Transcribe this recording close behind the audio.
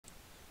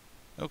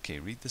Okay,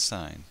 read the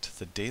sign. To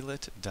the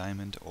Daylit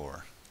Diamond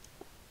Ore.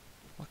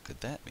 What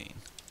could that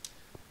mean?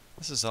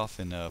 This is off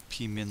in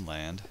P Min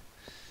land,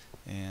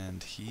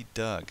 and he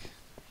dug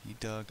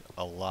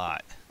a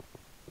lot.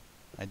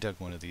 I dug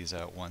one of these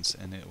out once,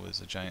 and it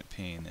was a giant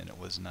pain, and it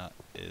was not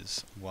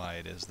as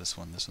wide as this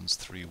one. This one's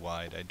 3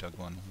 wide. I dug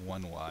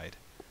one wide,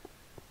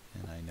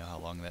 and I know how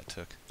long that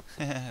took.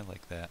 I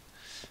like that.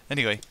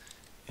 Anyway,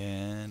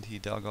 and he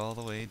dug all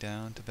the way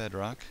down to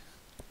bedrock.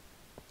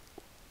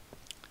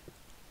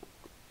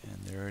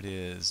 And there it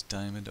is,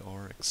 diamond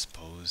ore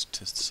exposed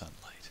to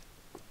sunlight.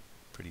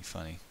 Pretty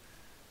funny.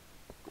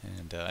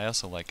 And I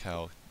also like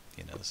how,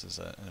 this is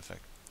an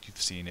effect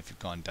you've seen if you've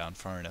gone down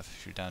far enough.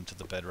 If you're down to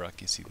the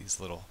bedrock, you see these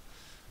little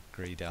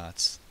gray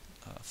dots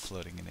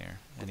floating in air.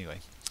 Anyway,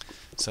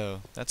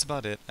 so that's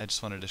about it. I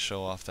just wanted to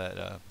show off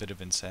that bit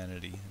of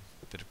insanity,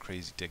 bit of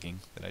crazy digging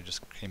that I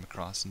just came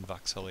across in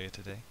Voxelia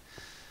today.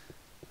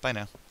 Bye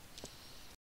now.